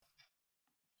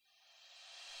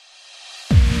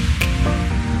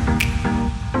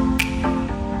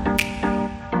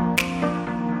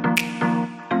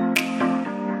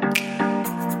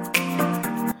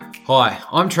Hi,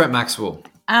 I'm Trent Maxwell,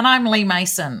 And I'm Lee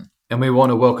Mason. and we want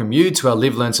to welcome you to our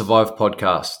Live, Learn, Survive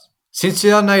podcast. Since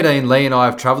 2018, Lee and I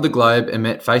have travelled the globe and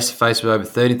met face-to-face with over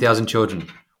 30,000 children.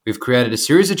 We've created a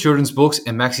series of children's books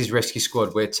and Maxie's Rescue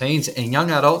Squad where teens and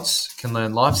young adults can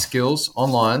learn life skills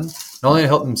online, not only to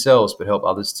help themselves, but help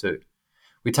others too.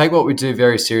 We take what we do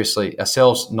very seriously,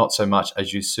 ourselves not so much,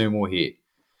 as you soon will hear.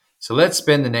 So let's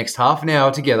spend the next half an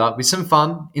hour together with some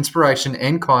fun, inspiration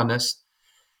and kindness,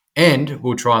 and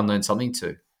we'll try and learn something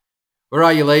too. Where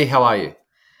are you, Lee? How are you?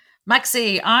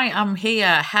 Maxie, I am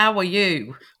here. How are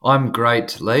you? I'm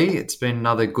great, Lee. It's been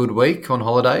another good week on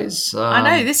holidays.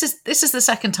 I know this is the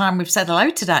second time we've said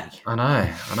hello today. I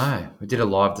know. We did a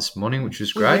live this morning, which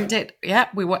was great. We did. Yeah,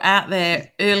 we were out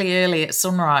there early at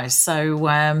sunrise. So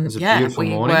It was a beautiful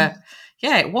morning.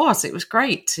 It was. It was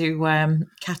great to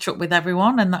catch up with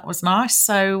everyone, and that was nice.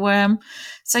 So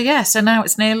now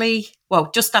it's nearly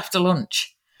just after lunch.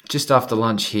 Just after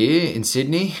lunch here in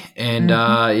Sydney, and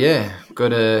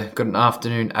got an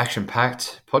afternoon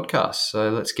action-packed podcast. So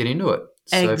let's get into it.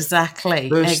 So Exactly.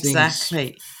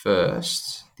 things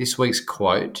first, this week's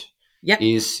quote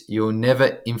is, "You'll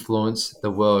never influence the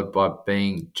world by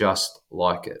being just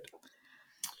like it."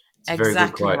 It's a very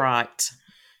good quote. Right.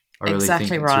 I really think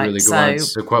it's a really good one.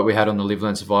 It's a quote we had on the Live,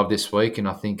 Learn, Survive this week, and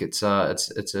I think it's a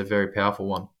very powerful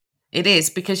one. It is,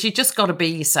 because you just got to be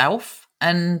yourself,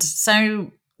 and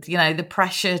so the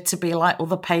pressure to be like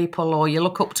other people, or you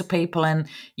look up to people and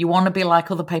you want to be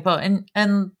like other people,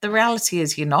 and the reality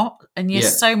is you're not, and you're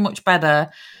so much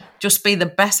better. Just be the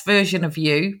best version of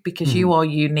you, because you are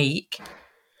unique,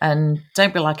 and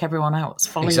don't be like everyone else.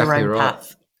 Follow your own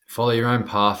path. Follow your own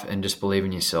path and just believe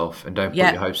in yourself, and don't put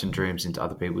your hopes and dreams into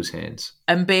other people's hands.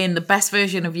 And being the best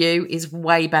version of you is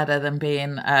way better than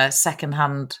being a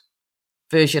second-hand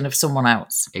version of someone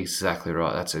else. Exactly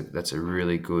right. That's a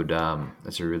really good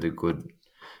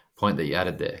point that you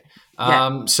added there.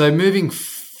 So moving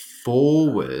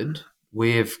forward,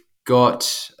 we've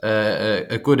got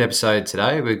a good episode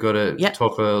today. We've got to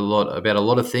talk about a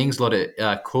lot of things, a lot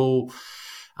of cool,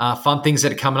 fun things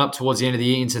that are coming up towards the end of the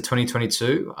year into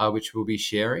 2022, which we'll be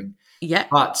sharing. Yeah.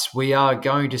 But we are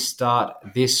going to start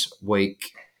this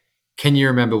week. Can you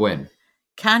remember when?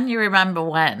 Can you remember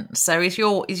when? So is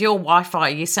your Wi-Fi?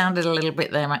 You sounded a little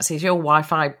bit there, Max. Is your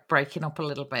Wi-Fi breaking up a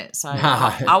little bit? So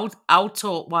I'll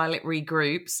talk while it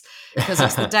regroups, because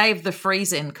it's the day of the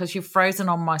freezing. Because you've frozen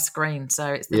on my screen, so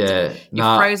it's you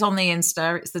froze on the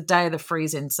Insta. It's the day of the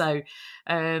freezing. So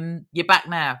you're back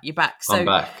now. You're back. So I'm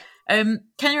back. Can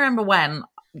you remember when?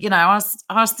 I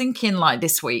was thinking like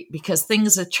this week, because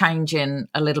things are changing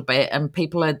a little bit and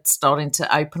people are starting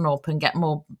to open up and get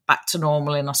more back to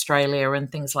normal in Australia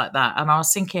and things like that. And I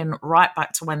was thinking right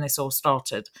back to when this all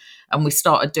started and we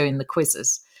started doing the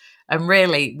quizzes. And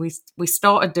really, we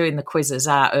started doing the quizzes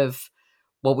out of,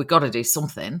 we've got to do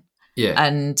something. Yeah.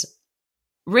 And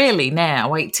really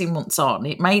now, 18 months on,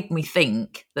 it made me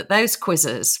think that those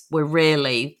quizzes were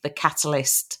really the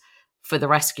catalyst for the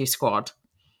rescue squad.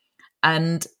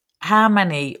 And how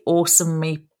many awesome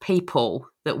people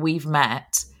that we've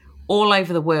met all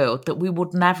over the world that we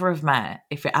would never have met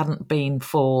if it hadn't been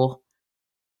for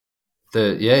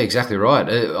exactly right.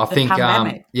 I think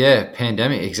pandemic.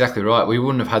 Pandemic, exactly right. We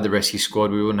wouldn't have had the rescue squad.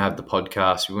 We wouldn't have the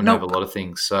podcast. We wouldn't have a lot of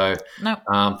things. So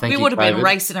we would have been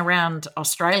racing around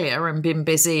Australia and been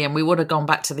busy, and we would have gone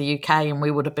back to the UK and we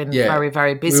would have been very,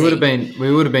 very busy.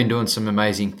 We would have been doing some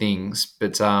amazing things,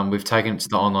 but we've taken it to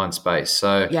the online space.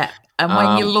 So and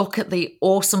when you look at the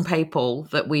awesome people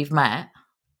that we've met,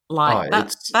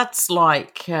 that's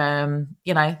like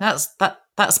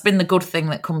that's been the good thing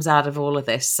that comes out of all of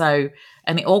this. So,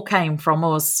 and it all came from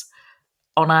us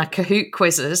on our Kahoot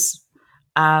quizzes,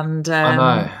 and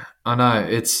I know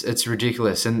it's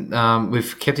ridiculous, and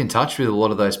we've kept in touch with a lot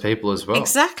of those people as well.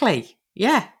 Exactly,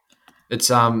 yeah. It's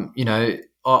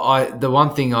the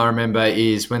one thing I remember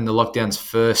is when the lockdowns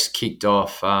first kicked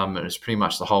off. It was pretty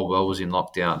much the whole world was in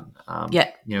lockdown.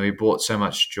 We brought so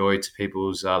much joy to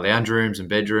people's lounge rooms and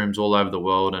bedrooms all over the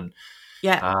world, and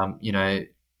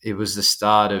it was the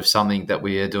start of something that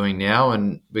we are doing now,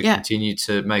 and we continue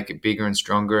to make it bigger and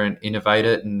stronger and innovate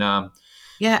it. And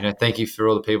thank you for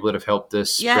all the people that have helped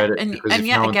us spread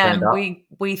it.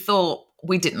 We thought,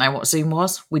 we didn't know what Zoom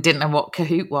was. We didn't know what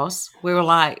Kahoot was. We were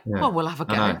like, we'll have a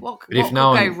go. What could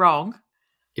go wrong?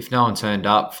 If no one turned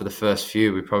up for the first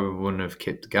few, we probably wouldn't have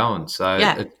kept going. So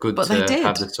it's good to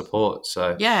have the support.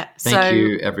 So thank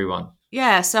you, everyone.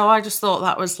 Yeah, so I just thought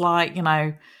that was like,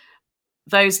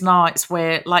 those nights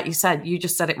where, like you said, you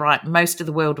just said it right, most of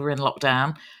the world were in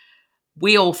lockdown.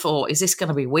 We all thought, is this going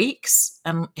to be weeks?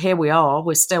 And here we are.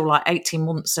 We're still like 18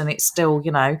 months and it's still,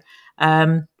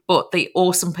 but but the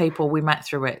awesome people we met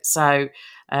through it. So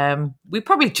we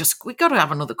got to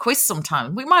have another quiz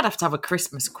sometime. We might have to have a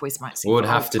Christmas quiz, Maxie. We would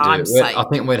have to do. I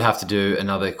think we'd have to do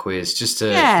another quiz just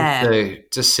to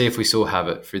see if we still have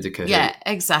it through the Kahoot. Yeah,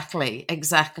 exactly.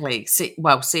 See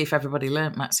if everybody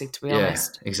learnt, Maxie. To be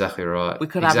honest, exactly right. We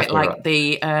could have it like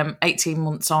the 18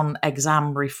 months on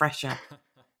exam refresher.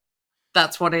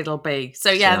 That's what it'll be.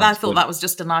 So yeah, I thought that was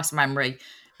just a nice memory,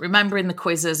 remembering the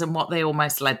quizzes and what they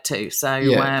almost led to. So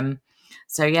cool.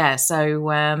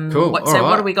 So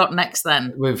what do we got next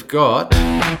then? We've got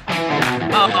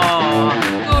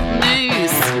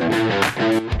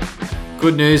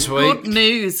good news week.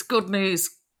 Good news.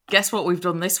 Guess what we've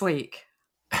done this week?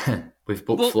 We've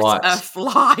booked flights. A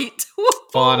flight.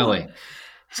 Finally.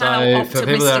 So for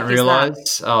people that don't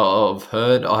realise, I've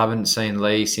heard, I haven't seen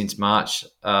Lee since March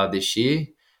this year.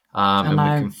 And we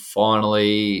can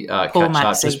finally catch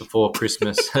up just before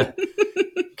Christmas.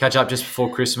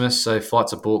 So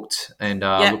flights are booked, and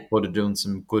look forward to doing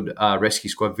some good rescue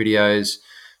squad videos.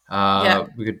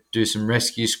 We could do some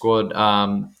rescue squad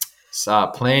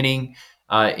planning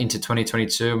into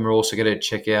 2022, and we're also going to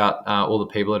check out all the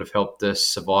people that have helped us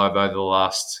survive over the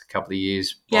last couple of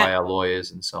years by our lawyers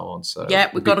and so on. So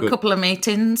we've got a couple of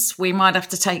meetings. We might have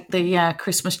to take the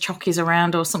Christmas chockies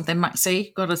around or something,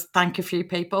 Maxie. Got to thank a few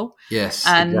people. Yes,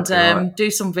 and exactly right.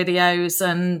 Do some videos,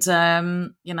 and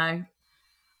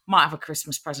might have a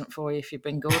Christmas present for you if you've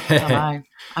been good. I don't know.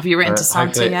 Have you written to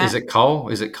Santa yet? Is it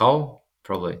Cole?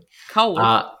 Probably.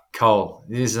 Cole.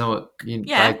 This is what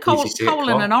coal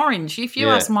and an orange. If you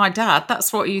ask my dad,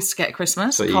 that's what he used to get at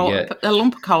Christmas. A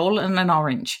lump of coal and an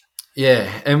orange.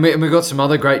 Yeah, and we got some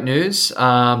other great news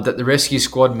that the Rescue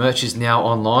Squad merch is now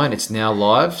online. It's now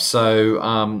live.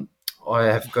 So I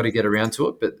have got to get around to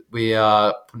it, but we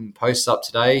are putting posts up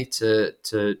today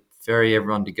to ferry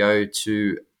everyone to go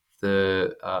to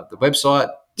the website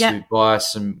to buy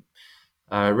some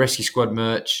Rescue Squad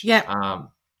merch. Yeah.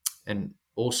 And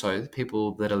also the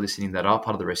people that are listening that are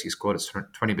part of the Rescue Squad, it's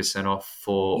 20% off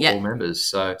for all members.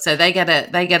 So they get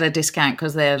a discount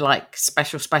because they're like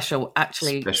special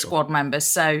squad members.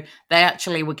 So they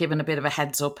actually were given a bit of a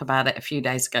heads up about it a few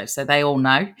days ago, so they all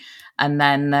know. And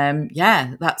then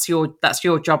that's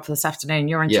your job for this afternoon.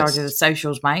 You're in charge of the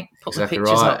socials, mate. Put exactly the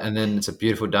pictures right. up. And then it's a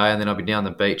beautiful day, and then I'll be down the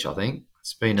beach. I think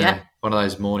it's been one of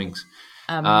those mornings.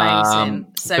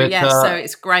 Amazing. So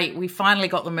it's great. We finally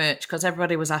got the merch because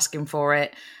everybody was asking for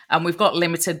it, and we've got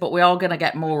limited, but we are going to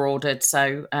get more ordered.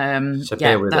 So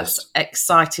bear with us.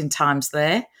 Exciting times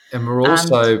there. And we're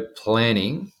also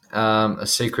planning a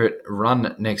secret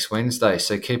run next Wednesday.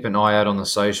 So keep an eye out on the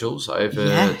socials over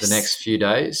the next few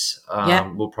days.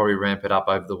 We'll probably ramp it up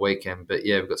over the weekend, but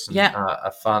we've got some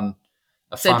a fun.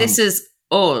 So this is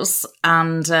us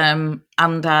and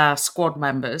our squad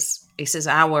members. This is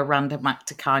our random act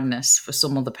of kindness for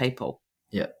some other people.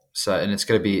 Yeah. So, and it's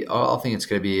going to be, I think it's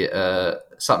going to be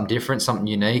something different, something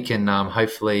unique, and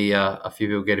hopefully a few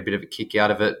people get a bit of a kick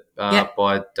out of it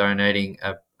by donating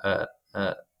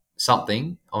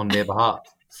something on their behalf.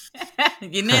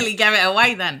 You nearly gave it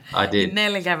away then. I did. You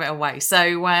nearly gave it away.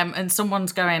 So, and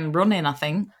someone's going running, I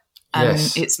think. And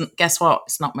guess what?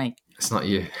 It's not me. It's not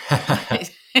you.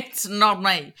 It's not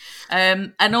me.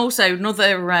 And also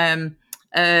another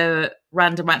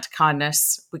random act of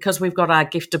kindness, because we've got our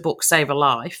gift of book Save a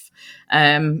Life.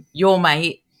 Your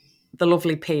mate, the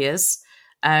lovely Piers,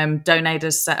 donated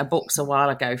a set of books a while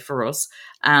ago for us,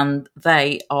 and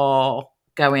they are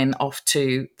going off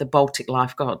to the Baltic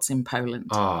Lifeguards in Poland.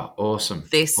 Oh, awesome.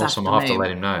 Afternoon. I'll have to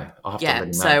let him know.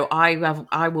 So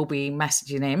I will be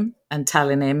messaging him and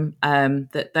telling him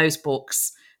that those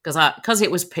books, because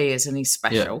it was Piers and he's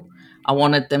special, I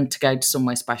wanted them to go to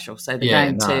somewhere special. So they're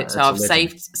going to. So I've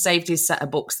saved his set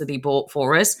of books that he bought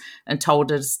for us and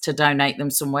told us to donate them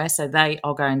somewhere. So they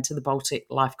are going to the Baltic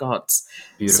Lifeguards.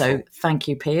 Beautiful. So thank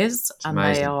you, Piers. It's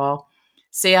amazing. They are.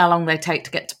 See how long they take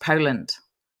to get to Poland.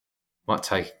 Might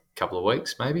take a couple of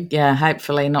weeks, maybe. Yeah,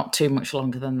 hopefully not too much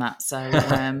longer than that. So,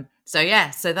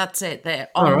 so that's it. They're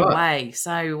on the way.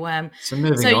 So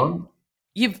moving on.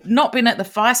 You've not been at the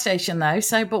fire station though,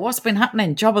 but what's been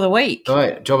happening? Job of the week. All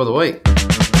right, job of the week.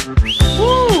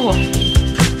 Woo!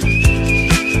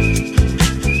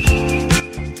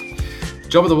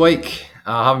 Job of the week.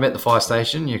 I haven't met at the fire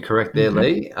station. You're correct there,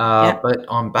 Lee. But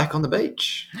I'm back on the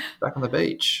beach.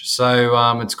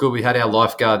 So it's good. We had our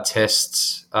lifeguard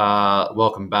tests,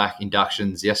 welcome back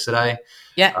inductions yesterday.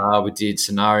 Yeah. We did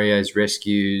scenarios,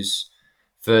 rescues,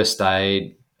 first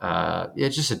aid.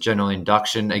 Just a general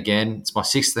induction. Again, it's my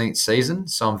 16th season,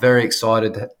 so I'm very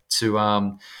excited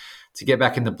to to get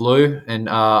back in the blue. And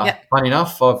funny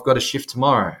enough, I've got a shift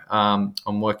tomorrow.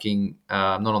 I'm working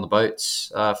not on the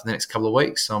boats for the next couple of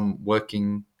weeks. I'm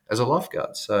working as a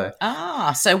lifeguard. So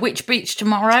so which beach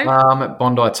tomorrow? I'm at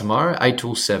Bondi tomorrow, 8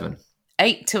 till 7.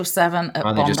 8 till 7 at Bondi.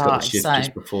 I only just got the shift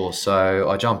just before, so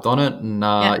I jumped on it, and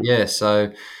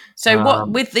So what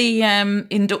with the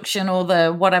induction or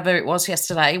the whatever it was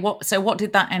yesterday? What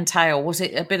did that entail? Was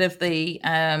it a bit of the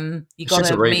you got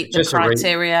to meet the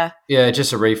criteria?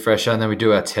 Just a refresher, and then we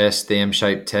do our test, the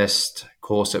M-shaped test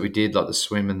course that we did, like the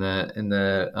swim and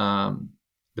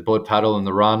the board paddle and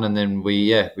the run, and then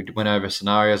we went over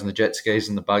scenarios and the jet skis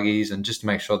and the buggies, and just to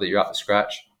make sure that you're up to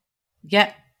scratch.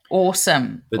 Yeah.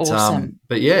 Awesome.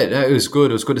 But yeah, it was good.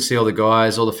 It was good to see all the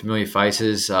guys, all the familiar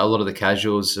faces. A lot of the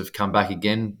casuals have come back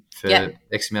again for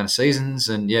X amount of seasons,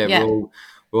 and we're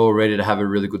all ready to have a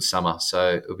really good summer.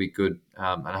 So it'll be good,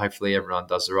 and hopefully everyone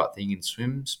does the right thing in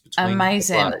swims.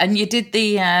 Amazing. And you did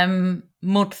the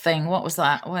mud thing. What was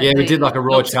that? We did like a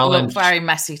raw challenge. Looked very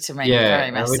messy to me. Yeah,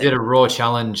 very messy. We did a raw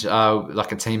challenge,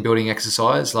 like a team building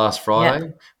exercise last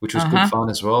Friday, which was good fun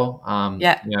as well.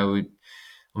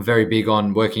 I'm very big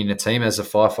on working in a team as a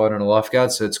firefighter and a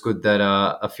lifeguard, so it's good that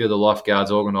a few of the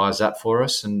lifeguards organised that for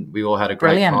us, and we all had a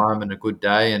great time and a good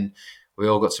day, and we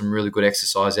all got some really good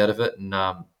exercise out of it, and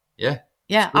I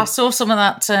saw some of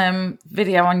that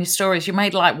video on your stories. You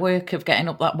made like work of getting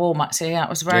up that wall, Maxie. That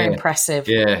was very impressive.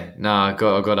 Yeah, no, I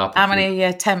got up. How many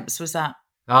attempts was that?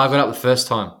 I got up the first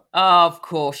time. Oh, of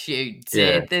course you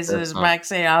did. This is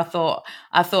Maxie. I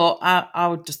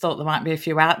would just thought there might be a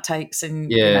few outtakes, and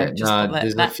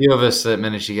there's a few of us that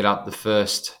managed to get up the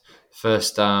first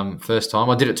time.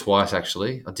 I did it twice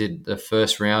actually. I did the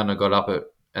first round, I got up it,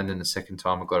 and then the second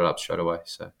time I got it up straight away.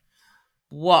 So.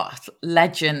 What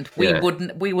legend! We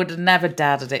would have never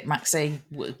doubted it, Maxie.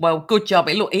 Well, good job.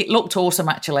 It looked awesome.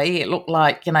 Actually, it looked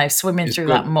like swimming through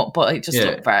that mud, but it just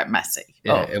looked very messy.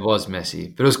 Yeah, it was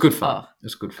messy, but it was good fun. It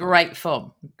was good fun.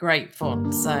 Great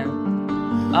fun. So,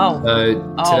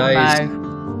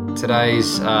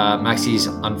 today's Maxie's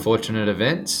unfortunate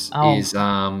events is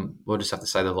we'll just have to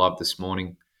say they're live this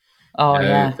morning.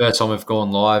 First time we've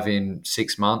gone live in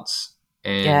 6 months.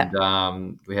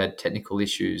 And we had technical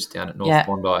issues down at North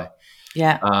Bondi.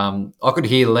 Yeah. I could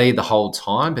hear Lee the whole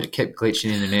time, but it kept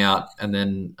glitching in and out. And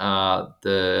then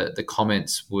the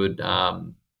comments weren't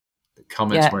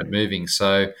moving.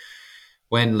 So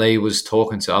when Lee was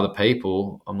talking to other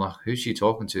people, I'm like, who's she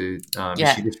talking to?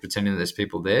 Is she just pretending that there's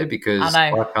people there? Because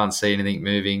I can't see anything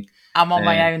moving. I'm on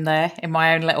my own there, in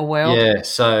my own little world. Yeah,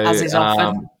 so as is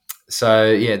often.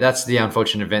 That's the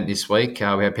unfortunate event this week.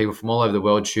 We had people from all over the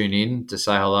world tune in to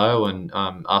say hello and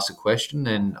ask a question,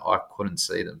 and I couldn't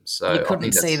see them. So you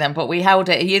couldn't see them, but we held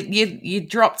it. You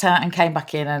dropped out and came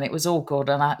back in, and it was all good.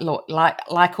 And I look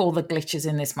like all the glitches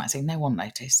in this match, no one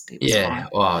noticed. It was fine.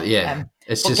 Well, yeah.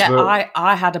 It's just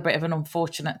I had a bit of an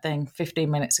unfortunate thing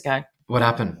 15 minutes ago. What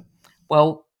happened?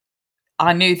 Well,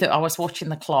 I knew that I was watching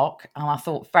the clock, and I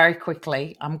thought very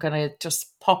quickly, I'm going to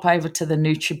just pop over to the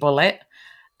NutriBullet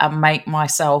and make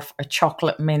myself a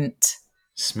chocolate mint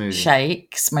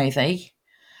smoothie.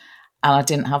 And I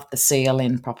didn't have the seal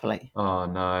in properly. Oh,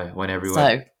 no. Went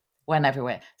everywhere.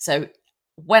 So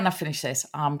when I finish this,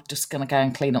 I'm just going to go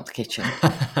and clean up the kitchen.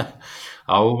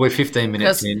 We're 15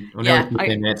 minutes in. We're nearly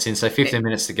 15 minutes in, so 15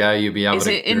 minutes to go, you'll be able to... Is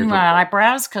it in my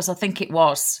eyebrows? Because I think it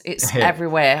was. It's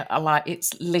everywhere.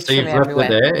 It's literally everywhere. So you've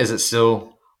left it there? Is it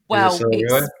still... Well,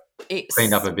 it's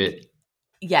cleaned up a bit.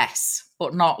 Yes,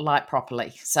 but not like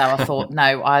properly. So I thought,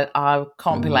 no, I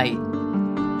can't be late.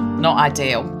 Not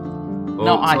ideal.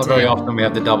 Well, not very often we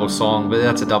have the double song, but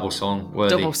that's a double song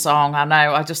worthy. Double song, I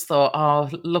know. I just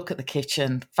thought, look at the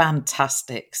kitchen,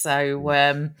 fantastic. So,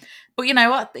 but you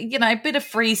know what? A bit of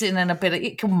freezing and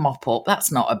it can mop up.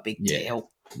 That's not a big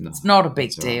deal. No, it's not a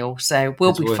big deal. Right. So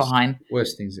we'll be fine.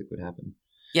 Worst things that could happen.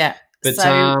 Yeah. But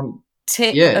so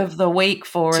tip of the week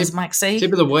for us, Maxie.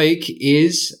 Tip of the week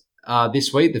is.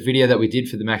 This week, the video that we did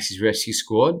for the Maxie's Rescue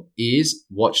Squad is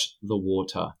Watch the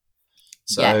Water.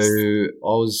 So I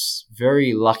was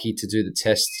very lucky to do the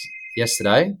test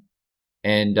yesterday.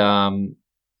 And,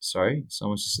 sorry,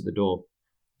 someone's just at the door.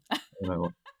 I don't know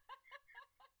what.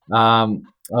 I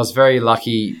was very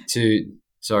lucky to...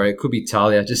 Sorry, it could be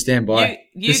Talia. Just stand by.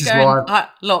 This is live.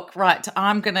 Look, right,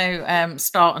 I'm going to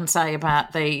start and say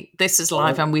about this is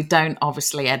live and we don't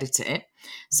obviously edit it.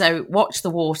 So Watch the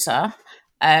Water...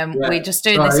 we're just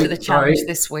doing this for the challenge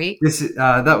this week.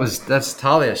 That's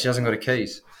Talia. She hasn't got her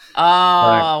keys.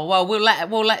 Oh, well,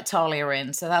 we'll let Talia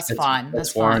in, so that's fine.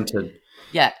 That's warranted.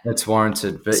 Yeah. That's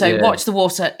warranted. But So yeah, watch the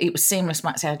water. It was seamless,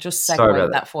 Maxie. I just sorry segued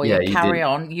about that for Yeah, you. you Carry did.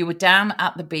 on. You were down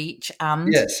at the beach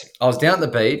and Yes, I was down at the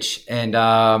beach, and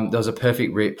there was a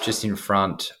perfect rip just in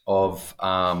front of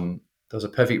where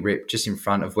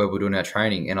we're doing our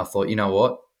training. And I thought, you know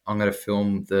what, I'm going to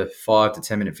film the 5 to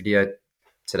 10 minute video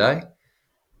today.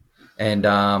 And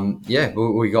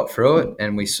we got through it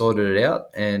and we sorted it out.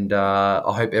 And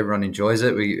I hope everyone enjoys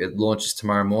it. It launches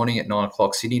tomorrow morning at 9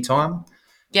 o'clock Sydney time.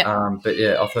 yeah, But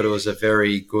yeah, I thought it was a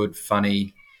very good,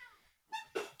 funny,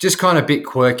 just kind of bit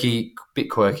quirky.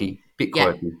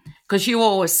 yeah. Because you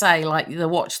always say, like, the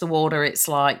watch the water. It's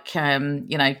like, don't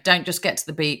just get to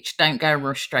the beach. Don't go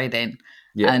rush straight in.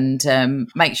 Yeah. And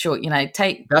make sure,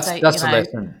 take. That's take, a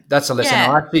lesson. That's a lesson.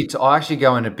 Yeah. I actually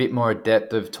go in a bit more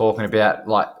depth of talking about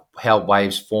like how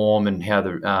waves form and how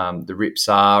the rips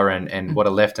are and what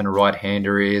a left and a right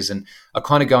hander is, and I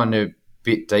kind of go into a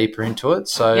bit deeper into it.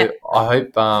 So Yeah. I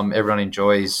hope everyone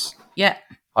enjoys. Yeah.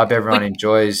 I hope everyone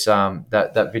enjoys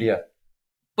that video.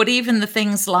 But even the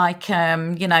things like,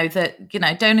 don't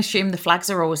assume the flags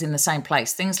are always in the same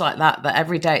place. Things like that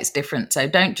every day it's different. So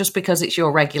don't, just because it's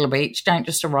your regular beach, don't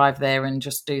just arrive there and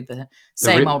just do the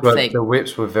same old thing. The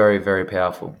whips were very, very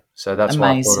powerful. So that's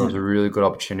why I thought it was Amazing. a really good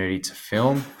opportunity to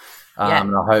film. Yeah.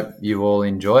 And I hope you all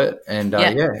enjoy it. And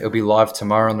it'll be live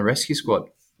tomorrow on the Rescue Squad.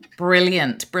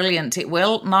 Brilliant. It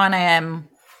will. 9 a.m.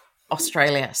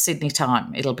 Australia, Sydney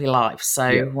time. It'll be live. So,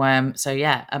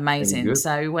 amazing.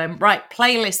 So, right,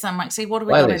 playlist then, Maxie. What have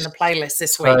we got in the playlist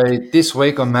this week? So this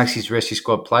week on Maxie's Rescue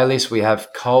Squad playlist, we have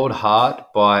Cold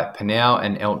Heart by Pnau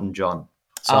and Elton John.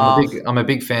 So I'm a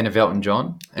big fan of Elton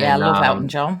John. Yeah, I love Elton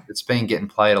John. It's been getting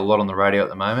played a lot on the radio at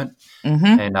the moment. Mm-hmm.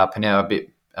 And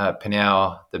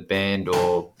Pnau, the band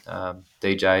or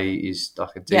DJ, is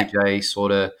like a DJ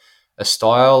sort of a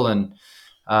style, and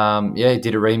he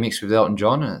did a remix with Elton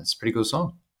John, and it's a pretty good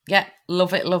song. Yeah,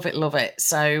 love it.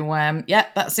 So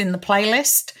that's in the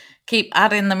playlist. Keep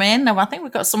adding them in. And I think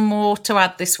we've got some more to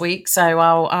add this week, so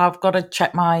I've got to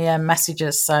check my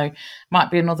messages. So might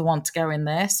be another one to go in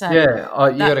there. So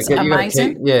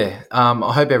amazing.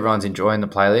 I hope everyone's enjoying the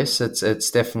playlist.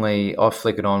 It's definitely, I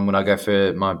flick it on when I go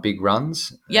for my big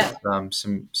runs. Yeah,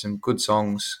 some good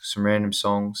songs, some random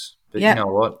songs. But you know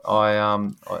what,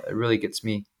 it really gets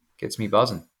me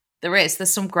buzzing.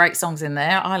 There's some great songs in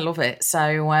there. I love it.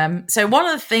 So one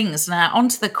of the things now,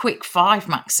 onto the quick five,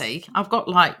 Maxie. I've got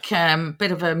like a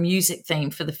bit of a music theme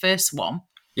for the first one.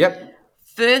 Yep.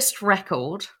 First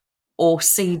record or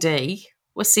CD.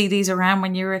 Were CDs around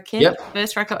when you were a kid? Yep.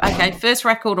 First record. Okay. First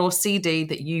record or CD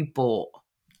that you bought.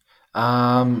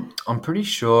 I'm pretty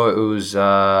sure it was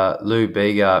Lou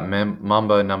Bega,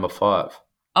 Mambo No. 5.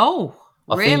 Oh,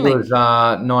 really? I think it was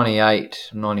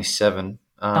 98, 97.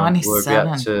 97. We were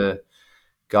about to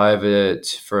go over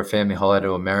for a family holiday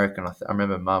to America, and I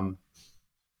remember Mum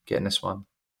getting us one.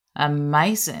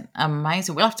 Amazing.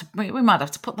 We might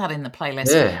have to put that in the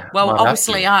playlist. Yeah. Well,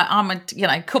 obviously, I'm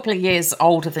a couple of years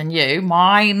older than you.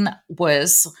 Mine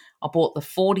was, I bought the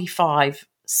 45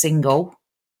 single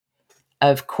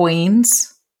of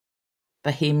Queen's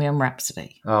Bohemian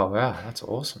Rhapsody. Oh wow, that's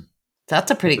awesome. That's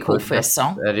a pretty cool first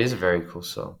song. That is a very cool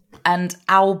song. And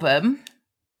album,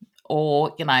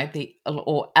 or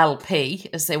or LP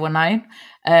as they were known,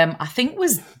 I think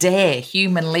was Dare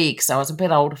Human League. So I was a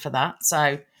bit older for that.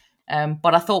 So,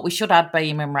 but I thought we should add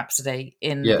Bohemian Rhapsody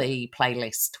in the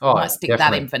playlist. We might stick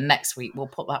that in for next week. We'll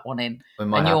put that one in.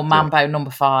 And your Mambo No.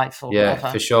 5 or whatever.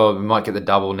 For sure. We might get the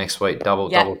double next week. Double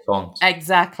songs.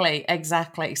 Exactly.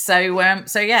 So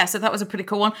that was a pretty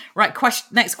cool one. Right.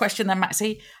 Next question then,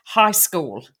 Maxie. High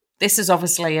school. This is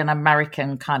obviously an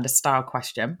American kind of style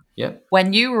question. Yep.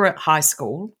 When you were at high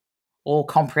school, or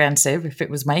comprehensive, if it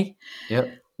was me,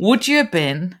 would you have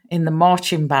been in the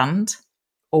marching band,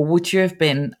 or would you have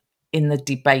been in the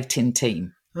debating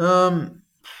team?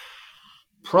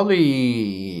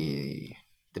 Probably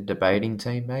the debating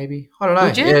team, maybe. I don't know.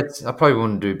 Would you? Yeah, I probably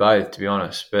wouldn't do both, to be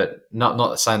honest. But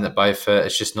not saying that both.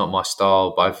 It's just not my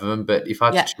style, both of them. But if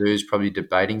I had to choose, probably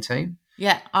debating team.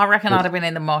 Yeah, I reckon I'd have been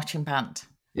in the marching band.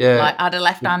 Yeah, like I'd have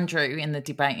left Andrew in the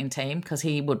debating team because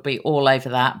he would be all over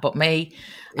that. But me,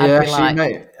 maybe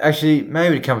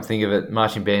to come think of it,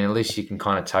 marching band, at least you can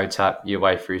kind of toe tap your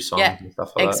way through songs and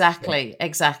stuff like that.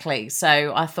 Exactly.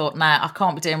 So I thought, I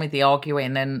can't be dealing with the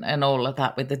arguing and all of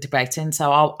that with the debating.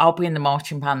 So I'll be in the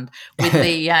marching band with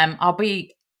the I'll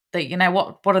be the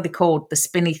what are they called? The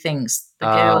spinny things, the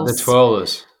girls, the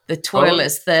twirlers. The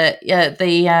twirlers.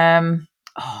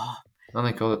 Don't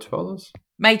they call it twirlers?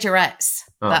 Majorettes.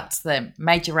 That's them.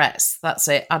 Majorettes. That's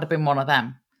it. I'd have been one of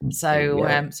them.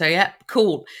 So,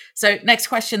 cool. So next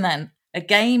question then. A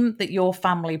game that your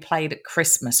family played at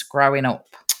Christmas growing up.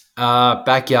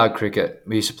 Backyard cricket.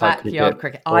 We used to play Backyard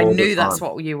cricket. I all the knew that's time.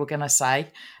 what you were going to say.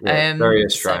 Yeah, very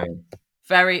So Australian.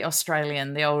 very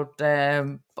Australian.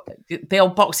 The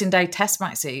old Boxing Day Test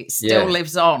match. It still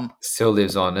lives on. Still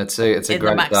lives on. It's a In the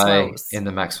great day Maxwells. in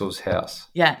the Maxwell's house.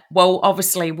 Yeah. Well,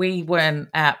 obviously we weren't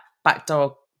at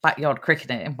backyard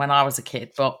cricketing when I was a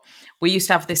kid, but we used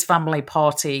to have this family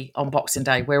party on Boxing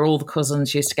Day where all the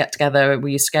cousins used to get together.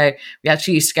 We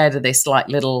actually used to go to this like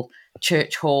little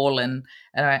church hall, and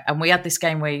we had this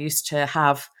game where you used to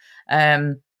have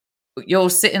you'll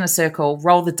sit in a circle,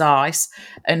 roll the dice,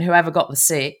 and whoever got the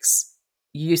 6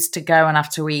 used to go and have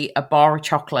to eat a bar of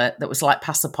chocolate that was like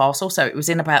past the parcel. So it was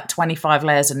in about 25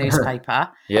 layers of newspaper.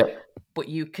 Yep. But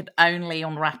you could only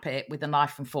unwrap it with a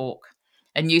knife and fork.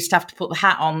 And you used to have to put the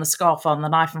hat on, the scarf on, the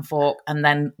knife and fork, and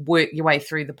then work your way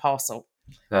through the parcel.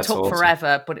 That's Took awesome.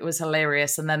 forever, but it was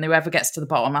hilarious. And then whoever gets to the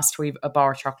bottom has to eat a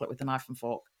bar of chocolate with a knife and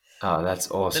fork. Oh, that's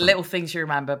awesome. The little things you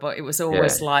remember, but it was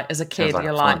always like, as a kid, like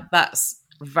you're fun. like, that's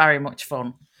very much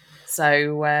fun.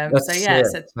 So,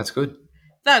 That's good.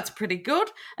 that's pretty good.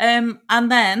 And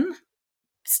then,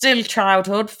 still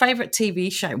childhood, favourite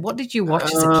TV show. What did you watch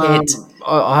as a kid?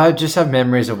 I just have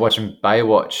memories of watching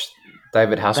Baywatch.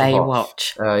 David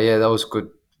Hasselhoff. Baywatch. Yeah, that was good.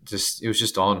 It was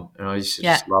just on, and I used to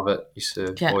just love it. Used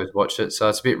to always watch it. So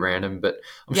it's a bit random, but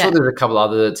I'm sure there's a couple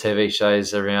other TV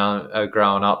shows around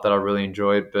growing up that I really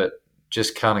enjoyed, but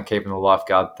just kind of keeping the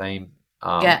lifeguard theme.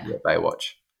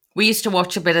 Baywatch. We used to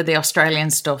watch a bit of the Australian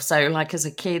stuff. So, like as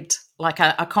a kid, like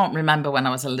I can't remember when I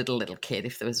was a little kid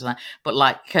if there was one, but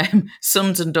like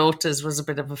Sons and Daughters was a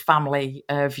bit of a family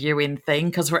viewing thing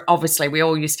because we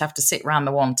all used to have to sit around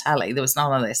the one telly. There was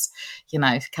none of this,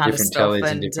 kind different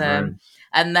of stuff.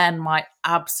 And then my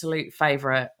absolute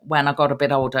favourite when I got a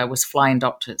bit older was Flying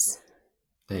Doctors.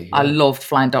 I loved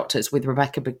Flying Doctors with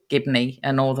Rebecca Gibney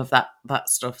and all of that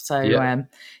stuff. So,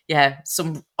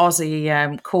 some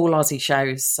Aussie, cool Aussie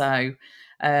shows. So,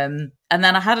 and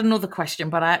then I had another question,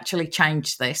 but I actually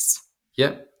changed this.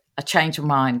 Yep. I changed my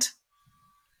mind.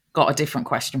 Got a different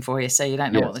question for you, so you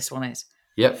don't know what this one is.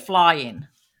 Yep. Flying.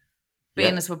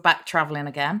 Being as we're back travelling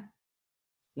again,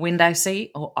 window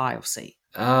seat or aisle seat?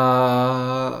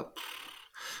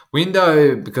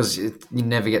 Window, because it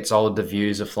never gets old, the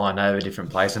views of flying over different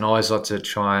places. And I always like to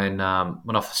try and,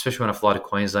 especially when I fly to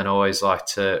Queensland, I always like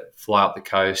to fly up the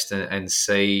coast and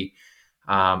see,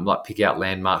 pick out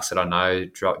landmarks that I know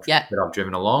that I've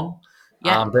driven along.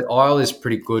 Yeah. But aisle is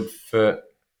pretty good for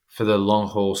the long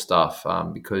haul stuff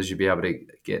because you'll be able to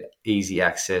get easy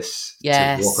access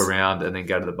to walk around and then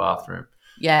go to the bathroom.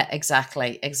 Yeah,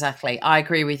 exactly. I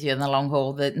agree with you in the long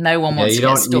haul that no one wants to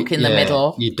get stuck in the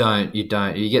middle. You don't.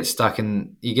 You get stuck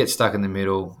in the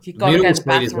middle. You've got to go to the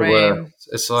bathroom.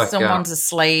 It's like someone's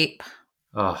asleep.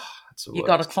 Oh, it's the worst. You've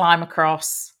got to climb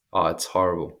across. Oh, it's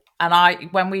horrible.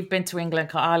 And when we've been to England,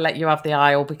 I let you have the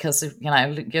aisle because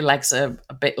your legs are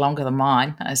a bit longer than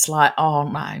mine. And it's like, oh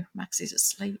no, Maxie's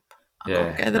asleep. I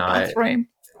can't go to the bathroom.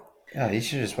 Yeah, you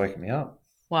should have just woken me up.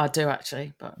 Well, I do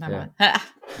actually, but never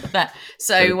mind.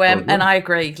 So, and I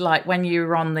agree. Like when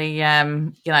you're on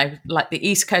the, like the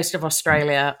east coast of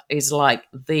Australia is like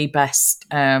the best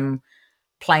plane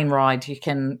ride. You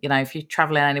can, if you're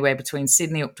traveling anywhere between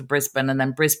Sydney up to Brisbane and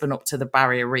then Brisbane up to the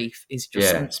Barrier Reef is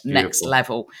just next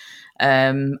level.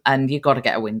 And you got to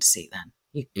get a window seat then.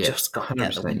 You just got to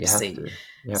get the window seat.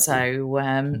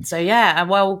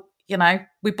 Well,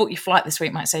 we booked your flight this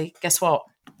week, Maxie. Guess what?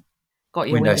 Got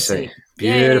your window seat.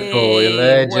 Beautiful, you're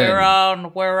legend.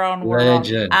 We're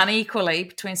on. And equally,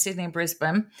 between Sydney and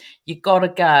Brisbane, you got to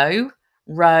go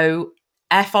row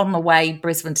F on the way,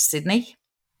 Brisbane to Sydney.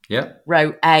 Yep.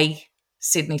 Row A,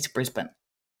 Sydney to Brisbane.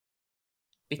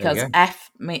 Because F,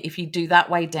 if you do that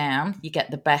way down, you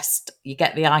get the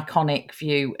iconic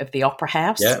view of the Opera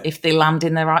House if they land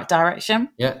in the right direction.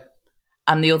 Yeah.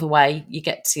 And the other way, you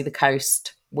get to see the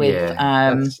coast with...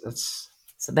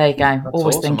 So there you go. That's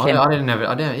always awesome. thinking.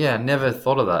 I never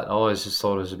thought of that. I always just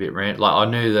thought it was a bit random. Like I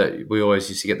knew that we always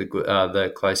used to get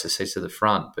the closest seats to the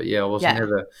front, but I wasn't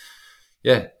never.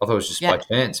 Yeah, I thought it was just by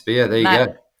chance. But there you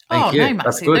go. Thank you. No,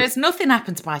 Maxie, there's nothing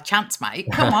happens by chance, mate.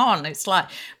 Come on, it's like.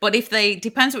 But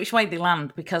depends which way they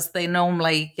land because they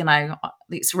normally,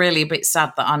 it's really a bit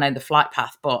sad that I know the flight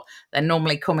path, but they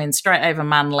normally come in straight over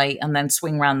Manly and then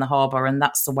swing around the harbour, and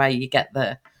that's the way you get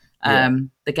the. You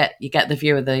get the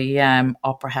view of the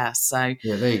Opera House. So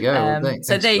there you go.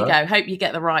 So there you go. Hope you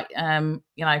get the right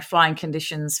flying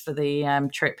conditions for the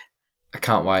trip. I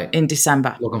can't wait in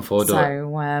December. Looking forward to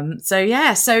it. So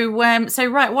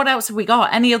right. What else have we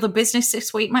got? Any other business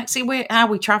this week, Maxie? How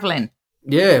are we travelling?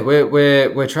 Yeah,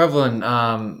 we're traveling.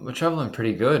 We're traveling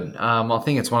pretty good. I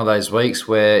think it's one of those weeks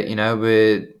where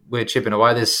we're chipping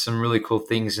away. There's some really cool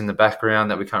things in the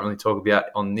background that we can't really talk about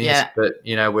on this, Yeah. but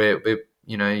we're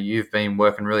you've been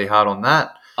working really hard on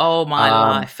that. Oh, my Um,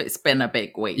 life. It's been a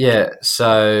big week. yeah.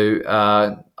 So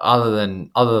other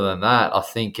than that, I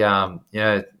think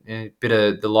bit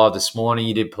of the live this morning.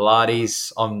 You did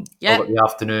Pilates. I've Yeah. got the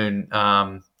afternoon.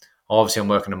 Obviously, I'm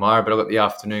working tomorrow, but I've got the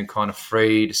afternoon kind of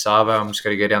free to Savo. I'm just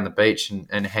going to go down the beach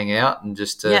and hang out and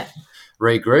just Yeah.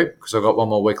 regroup because I've got one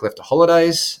more week left of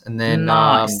holidays. And then,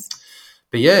 Nice.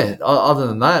 but yeah, other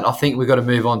than that, I think we've got to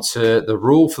move on to the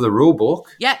rule for the rule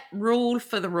book. Yeah. Rule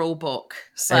for the rule book.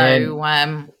 So,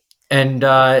 And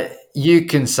you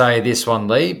can say this one,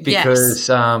 Lee, because it's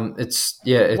a I just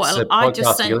podcast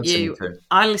you're sent listening you. to.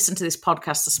 I listened to this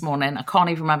podcast this morning. I can't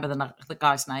even remember the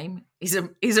guy's name.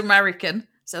 He's American,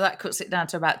 so that cuts it down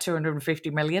to about 250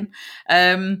 million.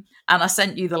 And I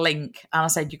sent you the link, and I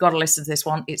said you got to listen to this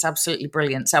one. It's absolutely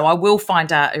brilliant. So I will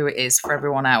find out who it is for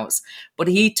everyone else. But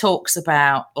he talks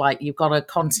about like you've got to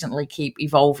constantly keep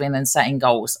evolving and setting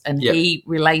goals, and he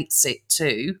relates it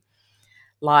to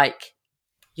like.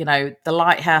 The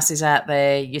lighthouse is out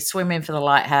there. You're swimming for the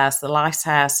lighthouse. The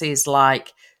lighthouse is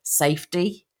like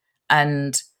safety,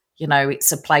 and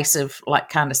it's a place of like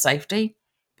kind of safety.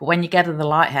 But when you get to the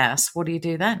lighthouse, what do you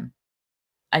do then?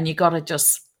 And you got to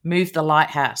just move the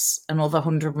lighthouse another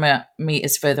 100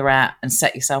 meters further out and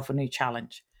set yourself a new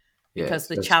challenge. Because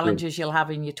the challenges you'll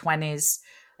have in your 20s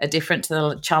are different to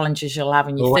the challenges you'll have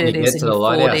in your 30s when you get and to your the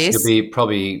lighthouse, 40s. you'll be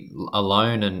probably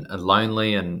alone and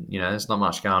lonely, and there's not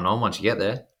much going on once you get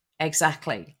there.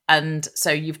 Exactly. And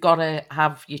so you've got to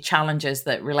have your challenges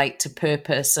that relate to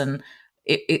purpose. And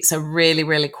it's a really,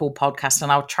 really cool podcast.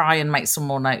 And I'll try and make some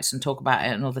more notes and talk about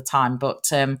it another time. But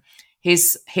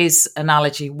his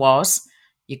analogy was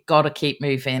you've got to keep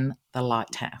moving the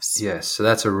lighthouse. Yes. So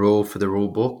that's a rule for the rule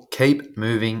book. Keep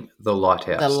moving the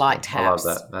lighthouse. The lighthouse. I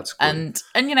love that. That's good.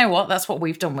 And you know what? That's what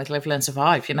we've done with Live, Learn,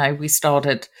 Survive. We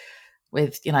started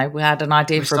with, we had an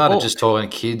idea for a book. We started just talking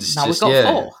to kids. Now we've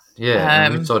got 4. Yeah,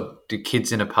 and we saw the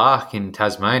kids in a park in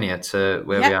Tasmania to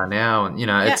where we are now, and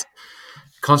it's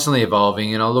constantly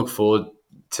evolving. And I look forward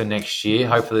to next year.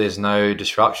 Hopefully, there's no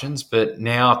disruptions. But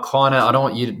now, I don't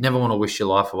want you never want to wish your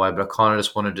life away, but I kind of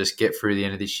just want to get through the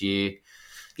end of this year,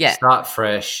 start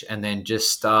fresh, and then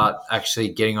just start actually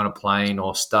getting on a plane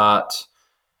or start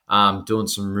doing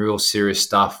some real serious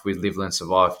stuff with Live, Learn,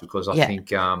 Survive, because I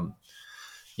think.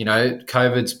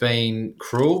 COVID's been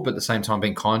cruel, but at the same time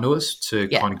been kind to us to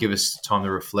kind of give us time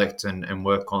to reflect and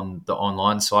work on the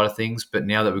online side of things. But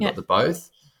now that we've got the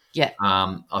both,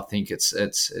 I think it's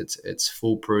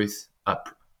foolproof.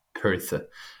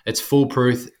 It's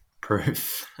foolproof.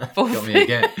 Got me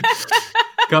again.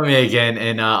 Got me again,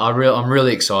 and I'm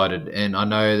really excited. And I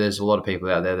know there's a lot of people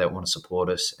out there that want to support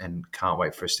us and can't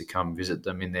wait for us to come visit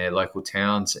them in their local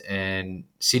towns and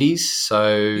cities.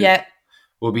 So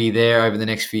we'll be there over the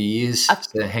next few years.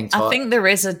 So hang tight. I think there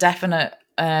is a definite,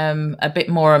 a bit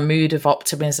more a mood of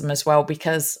optimism as well,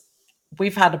 because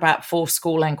we've had about 4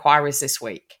 school inquiries this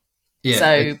week. Yeah,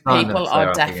 so people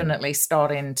are definitely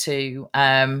starting to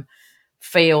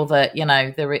feel that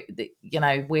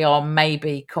we are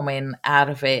maybe coming out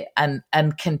of it and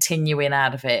continuing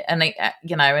out of it, and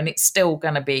and it's still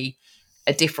going to be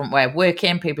a different way of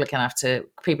working. People are going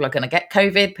to get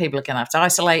COVID. People are going to have to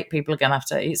isolate. People are going to have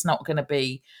to. It's not going to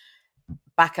be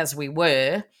back as we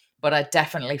were, but I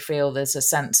definitely feel there's a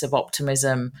sense of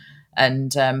optimism,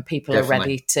 and people are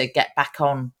ready to get back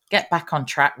on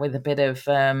track with a bit of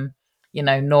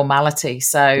normality.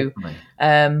 So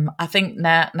I think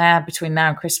now between now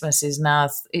and Christmas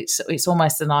it's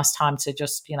almost a nice time to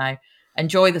just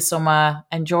enjoy the summer,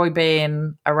 enjoy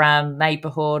being around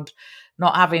neighborhood,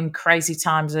 not having crazy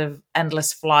times of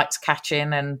endless flights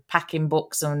catching and packing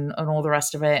books and all the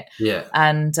rest of it. Yeah.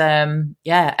 And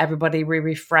everybody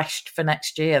refreshed for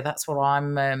next year. That's what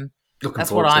I'm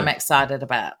excited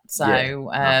about.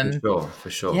 So for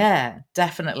sure. Yeah,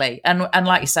 definitely. And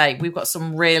like you say, we've got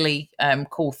some really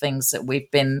cool things that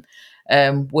we've been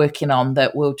working on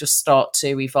that will just start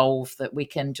to evolve, that we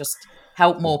can just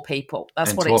help more people.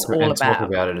 That's what it's all about. Talk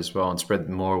about it as well and spread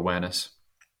more awareness.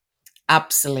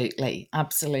 Absolutely.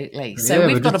 So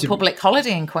we've got a public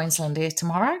holiday in Queensland here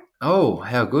tomorrow. Oh,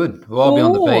 how good. Well, I'll be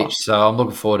on the beach, so I'm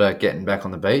looking forward to getting back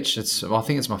on the beach. I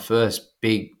think it's my first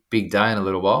big day in a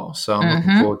little while, so I'm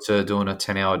looking forward to doing a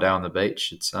 10-hour day on the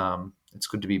beach. It's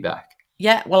good to be back.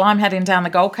 Yeah, well, I'm heading down the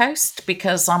Gold Coast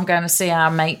because I'm going to see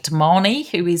our mate Marnie,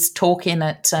 who is talking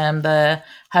at the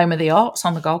Home of the Arts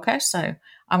on the Gold Coast. So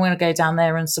I'm going to go down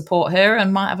there and support her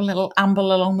and might have a little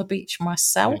amble along the beach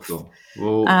myself. Very cool.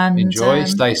 Well, And, enjoy,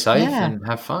 stay safe, yeah. and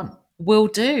have fun. Will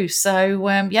do. So,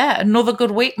 another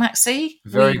good week, Maxie.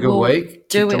 Very good week.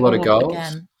 Do Kicked it a lot of all goals.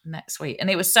 again next week. And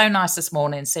it was so nice this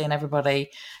morning seeing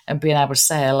everybody and being able to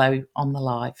say hello on the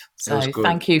live. So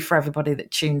thank you for everybody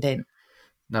that tuned in.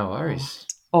 No worries.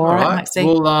 All right, Maxie.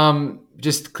 Well,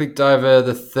 just clicked over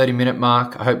the 30-minute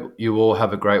mark. I hope you all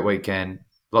have a great weekend.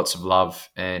 Lots of love.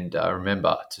 And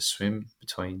remember to swim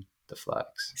between the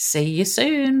flags. See you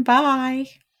soon. Bye.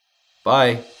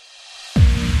 Bye.